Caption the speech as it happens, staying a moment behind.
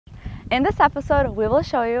In this episode, we will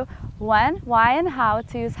show you when, why, and how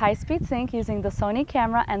to use high-speed sync using the Sony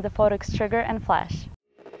camera and the Phottix Trigger and Flash.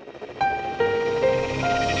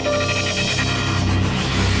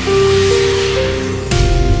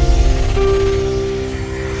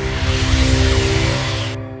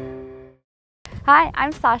 Hi,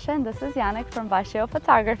 I'm Sasha and this is Yannick from Vashio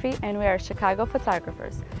Photography, and we are Chicago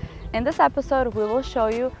photographers. In this episode, we will show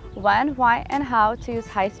you when, why, and how to use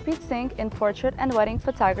high-speed sync in portrait and wedding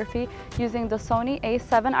photography using the Sony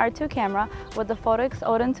a7R II camera with the Phottix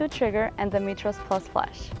Odin II trigger and the Mitros Plus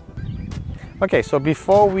flash. Okay, so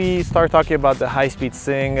before we start talking about the high-speed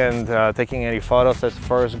sync and taking any photos, let's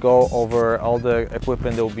first go over all the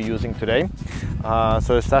equipment that we'll be using today.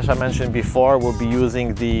 So as Sasha mentioned before, we'll be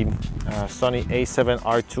using the Sony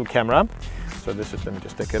a7R II camera. So this is, let me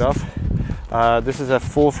just take it off. This is a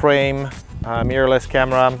full-frame mirrorless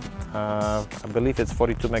camera. I believe it's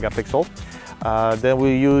 42 megapixel. Then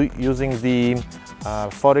we're using the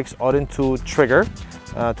Phottix Odin II trigger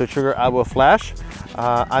to trigger our flash.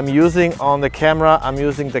 I'm using on the camera, I'm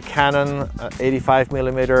using the Canon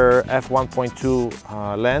 85mm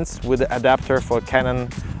f1.2 lens with the adapter for Canon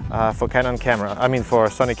camera. I mean for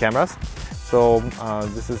Sony cameras. So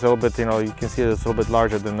this is a little bit, you can see it's a little bit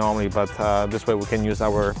larger than normally, but this way we can use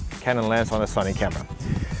our Canon lens on a Sony camera.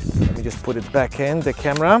 Let me just put it back in the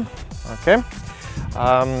camera. Okay.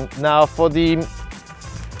 Now for the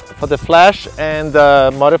flash and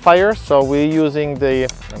the modifier, so we're using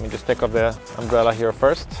the, let me just take off the umbrella here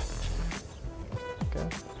first. Okay.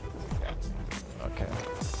 Okay.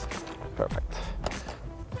 Perfect.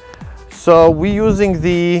 So we're using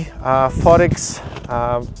the Phottix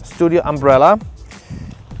Studio umbrella.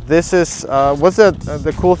 This is what's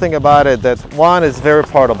the cool thing about it, that one is very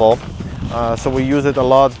portable, so we use it a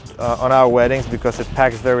lot on our weddings because it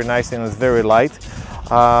packs very nicely and it's very light.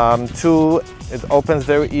 Two, it opens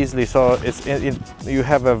very easily, so you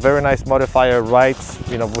have a very nice modifier right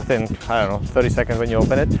within, I don't know, 30 seconds when you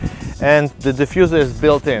open it. And the diffuser is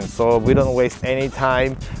built in, so we don't waste any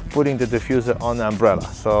time putting the diffuser on the umbrella.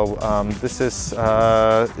 So this is,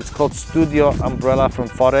 it's called Studio Umbrella from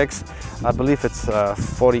Phottix. I believe it's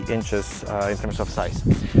 40 inches in terms of size.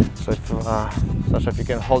 So if, Sasha, if you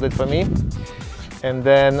can hold it for me. And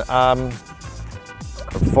then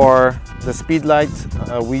for the speedlight,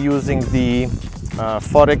 we're using the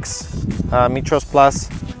Phottix Mitros Plus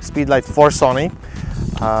speedlight for Sony.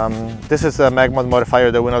 This is a mag mod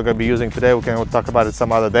modifier that we're not going to be using today. We'll talk about it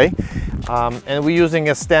some other day. And we're using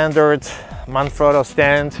a standard Manfrotto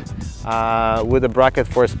stand with a bracket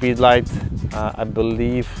for a speedlight. I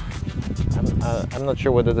believe, I'm not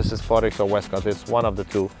sure whether this is Phottix or Westcott. It's one of the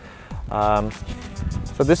two.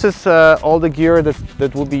 So this is all the gear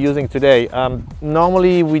that we'll be using today.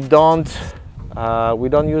 Normally we don't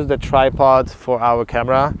use the tripod for our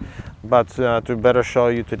camera, but to better show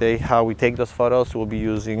you today how we take those photos, we'll be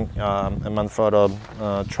using a Manfrotto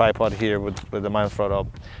tripod here with the Manfrotto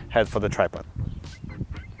head for the tripod.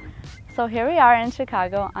 So here we are in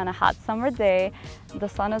Chicago on a hot summer day. The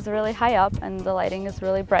sun is really high up and the lighting is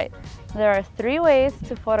really bright. There are three ways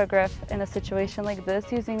to photograph in a situation like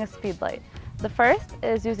this using a speedlight. The first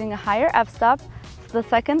is using a higher f-stop, the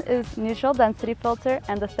second is neutral density filter,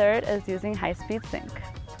 and the third is using high-speed sync.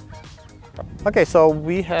 Okay, so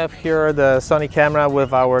we have here the Sony camera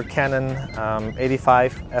with our Canon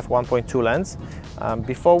 85 f1.2 lens.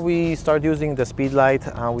 Before we start using the speedlight,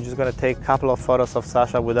 we're just going to take a couple of photos of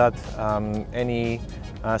Sasha without any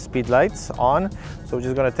speedlights on. So we're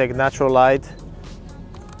just going to take natural light.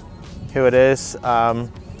 Here it is.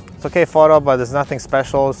 It's okay photo, but there's nothing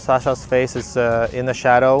special. Sasha's face is in the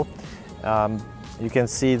shadow. You can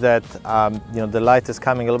see that the light is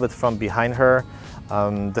coming a little bit from behind her.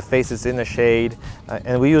 The face is in the shade,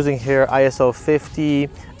 and we're using here ISO 50,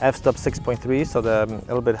 f-stop 6.3, so a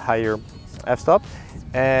little bit higher f-stop,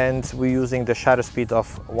 and we're using the shutter speed of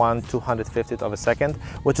 1/250th of a second,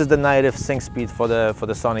 which is the native sync speed for the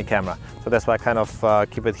Sony camera. So that's why I kind of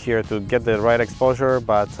keep it here to get the right exposure,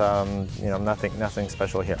 but nothing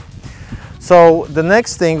special here. So the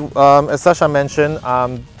next thing, as Sasha mentioned,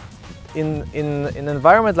 in an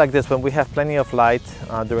environment like this, when we have plenty of light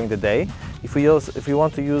during the day, if we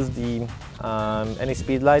want to use the any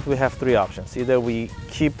speed light, we have three options. Either we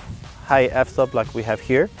keep high f-stop like we have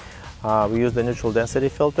here, we use the neutral density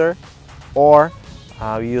filter, or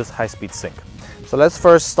we use high-speed sync. So let's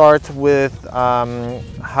first start with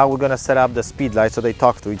how we're going to set up the speed light so they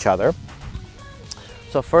talk to each other.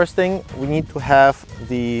 So first thing, we need to have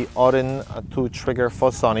the Odin II trigger for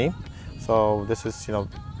Sony. So this is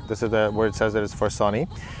where it says that it's for Sony.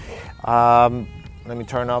 Let me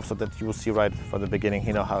turn off so that you will see right from the beginning,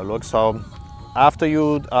 how it looks. So after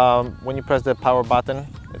you, when you press the power button,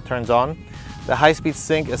 it turns on. The high-speed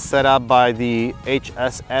sync is set up by the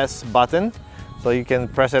HSS button, so you can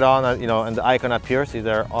press it on, and the icon appears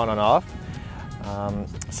either on and off.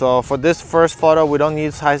 So for this first photo, we don't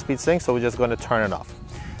need high-speed sync, so we're just going to turn it off.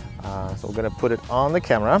 So we're going to put it on the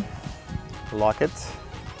camera, lock it.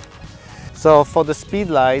 So for the speed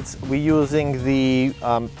lights, we're using the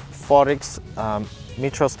Phottix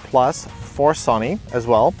Mitros Plus for Sony as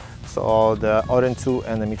well. So the Odin II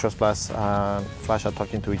and the Mitros Plus flash are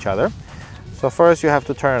talking to each other. So first you have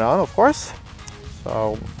to turn it on, of course.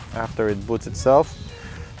 So after it boots itself.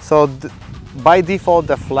 So by default,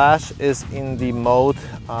 the flash is in the mode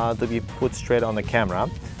to be put straight on the camera.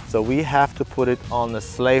 So we have to put it on the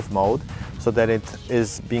slave mode so that it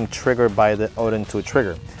is being triggered by the Odin II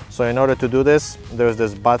trigger. So in order to do this, there's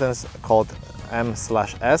this buttons called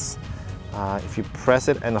M/S. If you press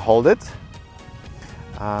it and hold it,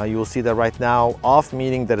 you will see that right now off,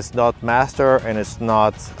 meaning that it's not master and it's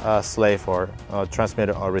not slave or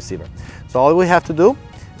transmitter or receiver. So all we have to do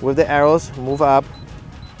with the arrows, move up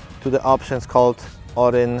to the options called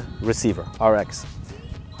Odin Receiver, RX.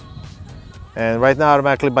 And right now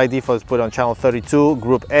automatically by default it's put on channel 32,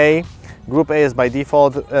 group A. Group A is by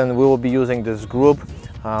default, and we will be using this group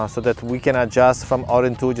so that we can adjust from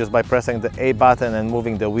Odin II just by pressing the A button and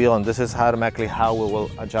moving the wheel, and this is automatically how we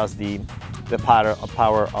will adjust the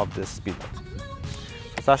power of this speed light.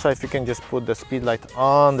 So Sasha, if you can just put the speed light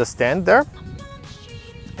on the stand there.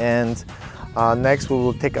 And next we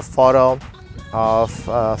will take a photo of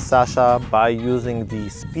Sasha by using the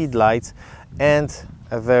speed lights and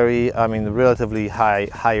a very, relatively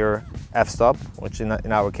higher f-stop, which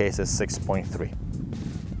in our case is 6.3.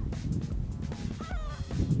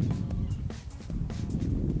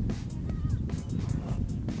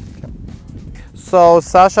 So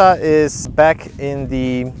Sasha is back in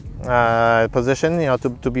the position,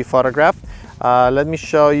 to be photographed. Let me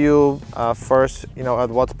show you first, at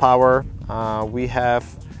what power we have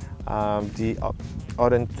the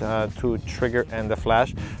Odin II trigger and the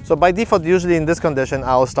flash. So by default, usually in this condition,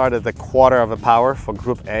 I'll start at 1/4 of a power for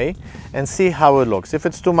group A and see how it looks. If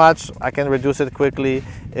it's too much, I can reduce it quickly.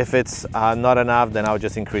 If it's not enough, then I'll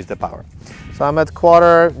just increase the power. So I'm at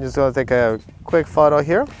 1/4, just gonna take a quick photo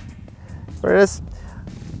here. Where it is.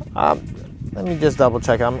 Let me just double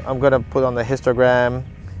check. I'm gonna put on the histogram,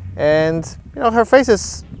 and her face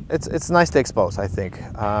is it's nicely exposed, I think.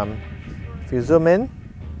 If you zoom in,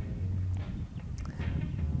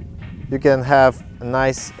 you can have a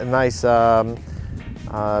nice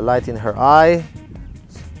light in her eye,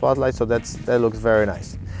 spotlight. So that looks very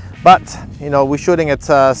nice. But we're shooting at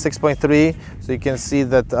 6.3, so you can see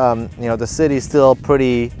that the city is still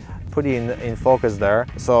pretty in focus there.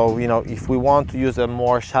 So if we want to use a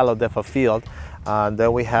more shallow depth of field,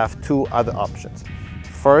 then we have two other options.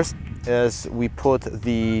 First is we put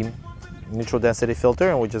the neutral density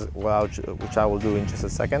filter, which I will do in just a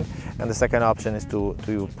second. And the second option is to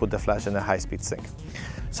put the flash in a high-speed sync.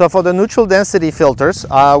 So for the neutral density filters,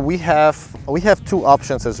 we have two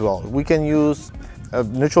options as well. We can use a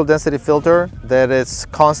neutral density filter that is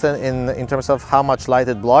constant in terms of how much light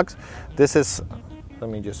it blocks. This is, let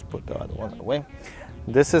me just put the other one away.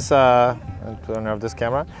 This is turn off this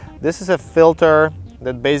camera. This is a filter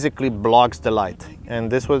that basically blocks the light, and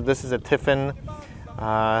this is a Tiffin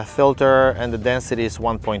filter, and the density is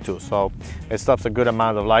 1.2, so it stops a good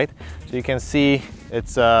amount of light. So you can see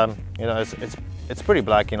it's it's pretty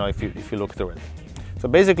black, if you look through it. So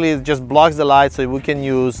basically it just blocks the light, so we can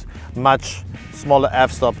use much smaller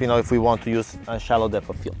f-stop, if we want to use a shallow depth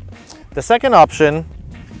of field. The second option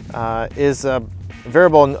is a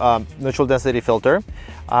variable neutral density filter.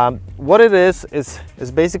 What it is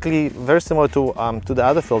basically very similar to the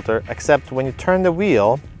other filter, except when you turn the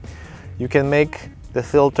wheel, you can make the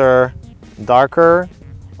filter darker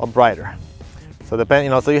or brighter. So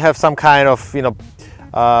so you have some kind of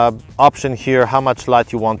option here how much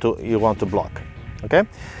light you want to block. Okay,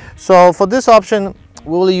 so for this option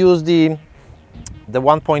we will use the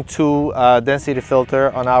 1.2 density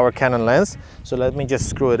filter on our Canon lens. So let me just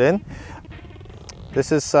screw it in.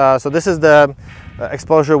 This is the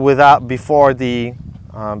exposure before the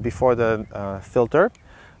filter,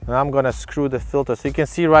 and I'm gonna screw the filter so you can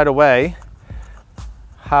see right away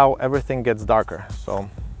how everything gets darker. So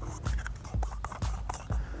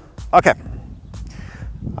okay,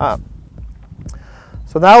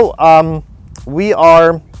 so now we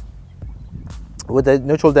are with the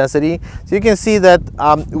neutral density, so you can see that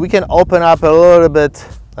we can open up a little bit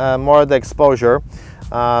more of the exposure.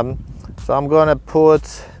 So I'm gonna put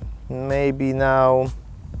maybe now,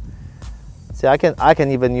 see, I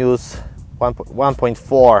can even use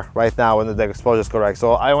 1.4 right now when the exposure is correct.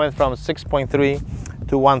 So I went from 6.3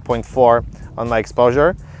 to 1.4 on my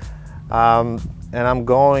exposure. And I'm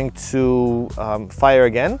going to fire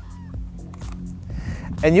again.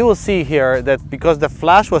 And you will see here that because the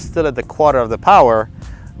flash was still at the quarter of the power,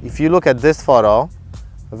 if you look at this photo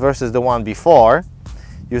versus the one before,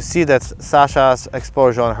 you see that Sasha's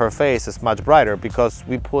exposure on her face is much brighter because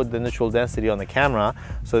we put the neutral density on the camera,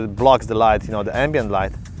 so it blocks the light, you know, the ambient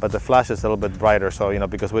light, but the flash is a little bit brighter, so, you know,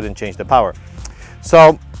 because we didn't change the power.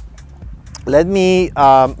 So let me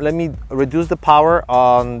reduce the power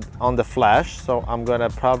on the flash. So I'm gonna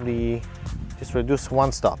probably just reduce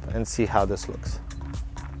one stop and see how this looks.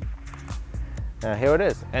 Here it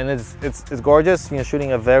is, and it's gorgeous. You know,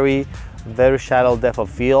 shooting a very shallow depth of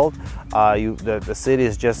field. The city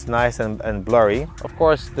is just nice and blurry. Of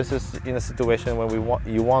course, this is in a situation when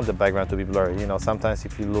you want the background to be blurry. You know, sometimes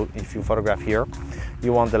if you photograph here,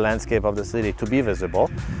 you want the landscape of the city to be visible.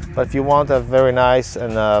 But if you want a very nice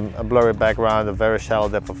and a blurry background, a very shallow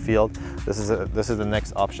depth of field, this is the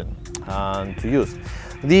next option to use.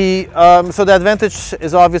 So the advantage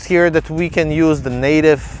is obvious here that we can use the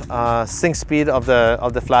native sync speed of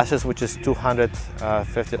the flashes, which is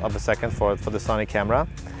 250 of a second for the Sony camera.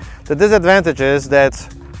 The disadvantage is that,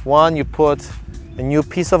 one, you put a new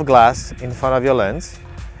piece of glass in front of your lens,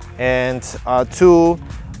 and two,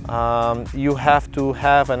 you have to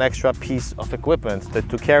have an extra piece of equipment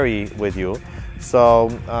to carry with you. So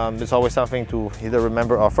there's always something to either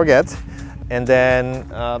remember or forget. And then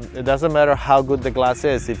it doesn't matter how good the glass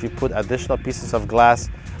is, if you put additional pieces of glass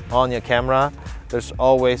on your camera, there's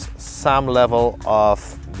always some level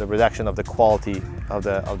of the reduction of the quality of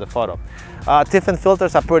the photo. TIFF and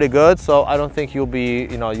filters are pretty good, so I don't think you'll be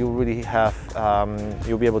able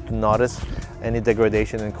to notice any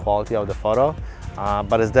degradation in quality of the photo.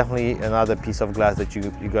 But it's definitely another piece of glass that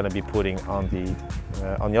you're going to be putting on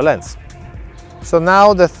your lens. So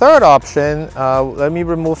now the third option, let me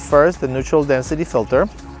remove first the neutral density filter.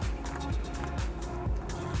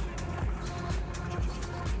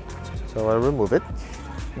 So I'll remove it.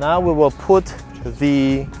 Now we will put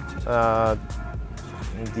the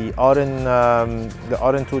Odin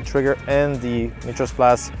II trigger and the Mitros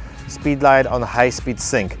Plus speedlight on high speed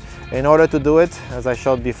sync. In order to do it, as I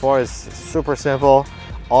showed before, it's super simple.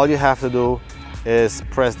 All you have to do is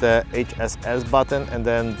press the HSS button, and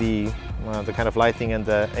then the kind of lighting and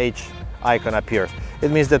the H icon appears.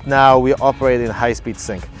 It means that now we operate in high-speed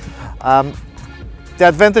sync. The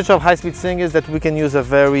advantage of high-speed sync is that we can use a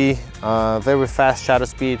very fast shutter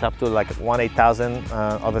speed, up to like 1/8000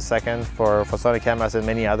 of a second for Sony cameras and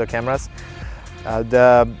many other cameras.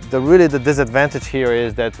 The disadvantage here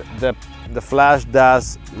is that the flash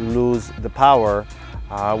does lose the power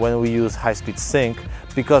when we use high-speed sync,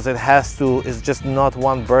 because it's just not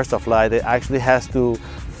one burst of light. It actually has to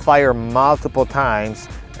fire multiple times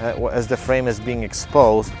as the frame is being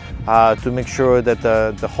exposed to make sure that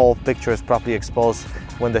the whole picture is properly exposed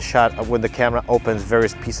when the camera opens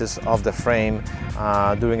various pieces of the frame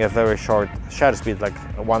during a very short shutter speed, like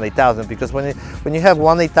 1/8000. Because when you have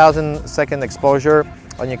 1/8000 second exposure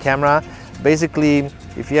on your camera, basically,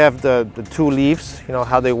 if you have the two leaves, you know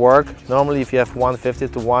how they work. Normally, if you have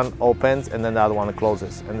 1/50, one opens and then the other one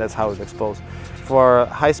closes, and that's how it's exposed. For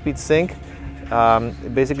high-speed sync,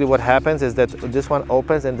 basically what happens is that this one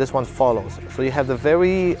opens and this one follows. So you have the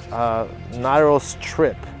very narrow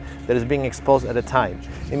strip that is being exposed at a time.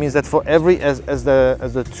 It means that for as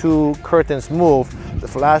the two curtains move, the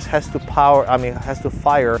flash has to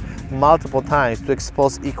fire multiple times to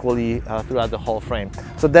expose equally throughout the whole frame.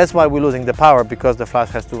 So that's why we're losing the power, because the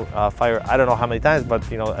flash has to fire, I don't know how many times, but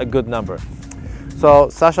you know, a good number. So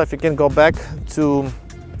Sasha, if you can go back to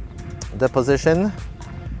the position.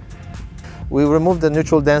 We removed the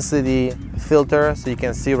neutral density filter, so you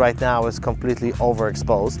can see right now it's completely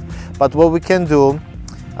overexposed. But what we can do,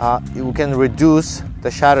 we can reduce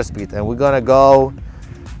the shutter speed, and we're gonna go,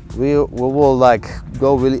 we will like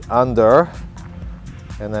go really under,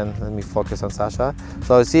 and then let me focus on Sasha.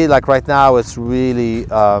 So you see, like right now it's really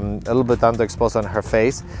a little bit underexposed on her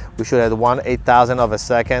face. We should have 1/8000 of a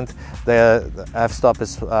second. The f-stop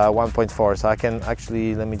is 1.4, so I can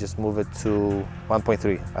actually, let me just move it to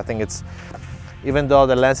 1.3. I think it's, even though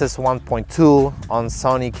the lens is 1.2 on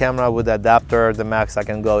Sony camera with the adapter, the max I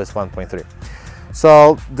can go is 1.3.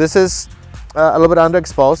 So this is a little bit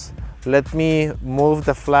underexposed. Let me move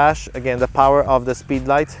the flash, again, the power of the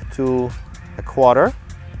speedlight to a quarter.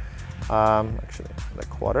 Actually, a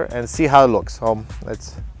quarter, and see how it looks.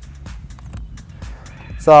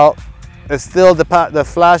 So it's still the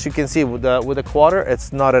flash, you can see with the quarter,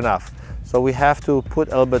 it's not enough. So we have to put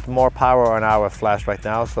a little bit more power on our flash right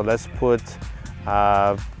now. So let's put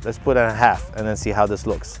it in half and then see how this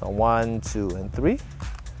looks. So 1, 2, and 3. You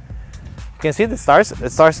can see it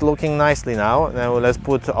starts looking nicely now. Now let's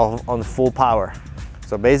put on full power.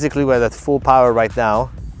 So basically we're at full power right now,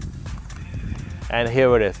 and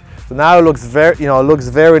here it is. So now it looks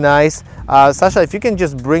very nice. Sasha, if you can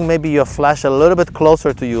just bring maybe your flash a little bit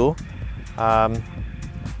closer to you.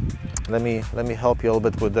 Let me help you a little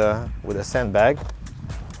bit with the sandbag.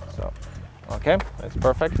 So, okay, that's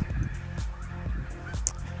perfect.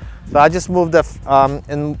 So I just moved the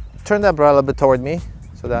and turn the umbrella a bit toward me,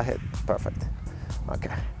 so that hit perfect.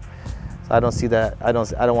 Okay. So I don't see that. I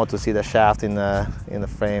don't want to see the shaft in the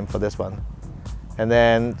frame for this one. And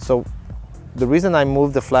then so the reason I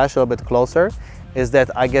moved the flash a little bit closer is that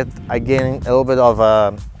I gain a little bit of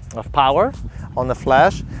power on the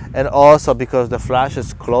flash, and also because the flash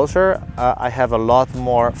is closer, I have a lot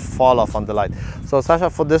more fall off on the light. So Sasha,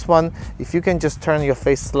 for this one, if you can just turn your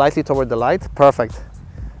face slightly toward the light, perfect.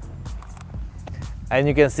 And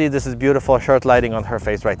you can see this is beautiful short lighting on her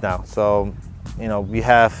face right now. So, you know, we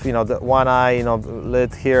have, you know, the one eye, you know,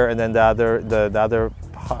 lit here, and then the other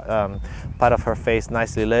part of her face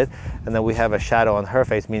nicely lit, and then we have a shadow on her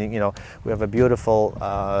face, meaning, you know, we have a beautiful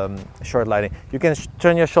short lighting. You can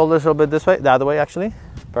turn your shoulders a little bit this way, the other way actually.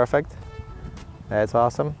 Perfect. That's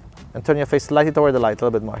awesome. And turn your face slightly toward the light, a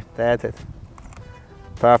little bit more. That's it.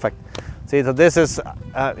 Perfect. See, so this is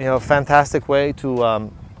you know, fantastic way to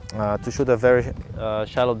shoot a very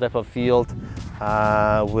shallow depth of field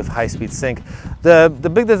with high-speed sync.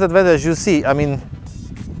 The big disadvantage, you see, I mean,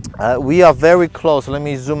 we are very close. Let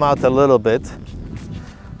me zoom out a little bit.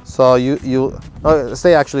 So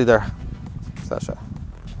stay actually there, Sasha.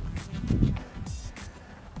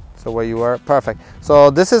 So where you were, perfect.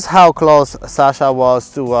 So this is how close Sasha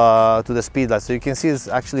was to the speedlight. So you can see it's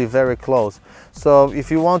actually very close. So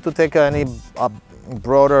if you want to take any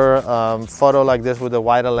broader photo like this with a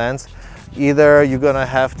wider lens, either you're gonna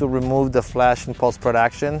have to remove the flash in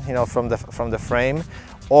post-production, you know, from the frame,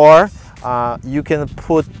 or you can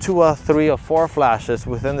put 2 or 3 or 4 flashes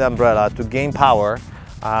within the umbrella to gain power.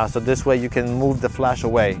 So this way you can move the flash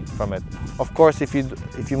away from it. Of course, if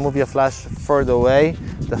you move your flash further away,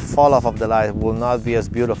 the fall off of the light will not be as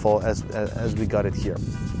beautiful as we got it here.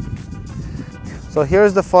 So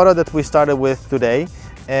here's the photo that we started with today.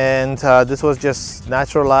 And this was just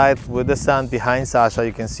natural light with the sun behind Sasha.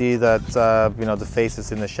 You can see that you know, the face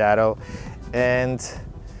is in the shadow, and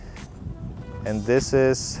this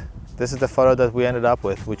is the photo that we ended up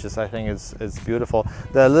with, which is, I think, it's beautiful.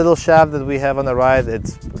 The little shaft that we have on the right,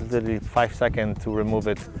 it's literally 5 seconds to remove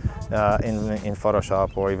it in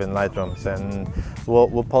Photoshop or even Lightroom, and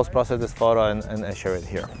we'll post-process this photo and share it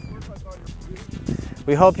here.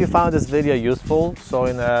 We hope you found this video useful. So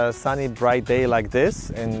in a sunny, bright day like this,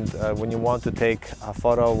 and when you want to take a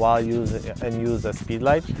photo while use a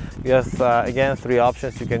speedlight, you have again 3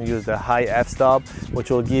 options. You can use the high f-stop, which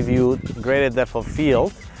will give you greater depth of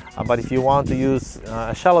field. But if you want to use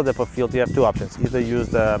a shallow depth of field, you have 2 options. Either use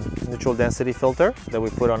the neutral density filter that we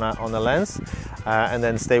put on the lens, and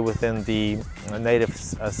then stay within the native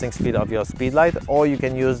sync speed of your speedlight, or you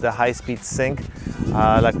can use the high-speed sync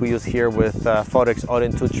like we use here with Phottix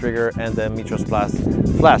Odin II Trigger and the Mitros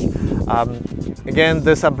Flash. Again,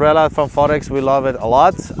 this umbrella from Phottix, we love it a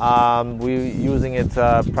lot. We're using it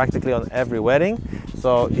practically on every wedding.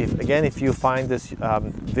 So if you find this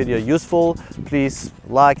video useful, please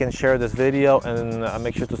like and share this video, and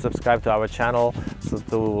make sure to subscribe to our channel so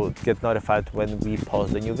to get notified when we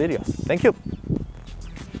post the new videos. Thank you.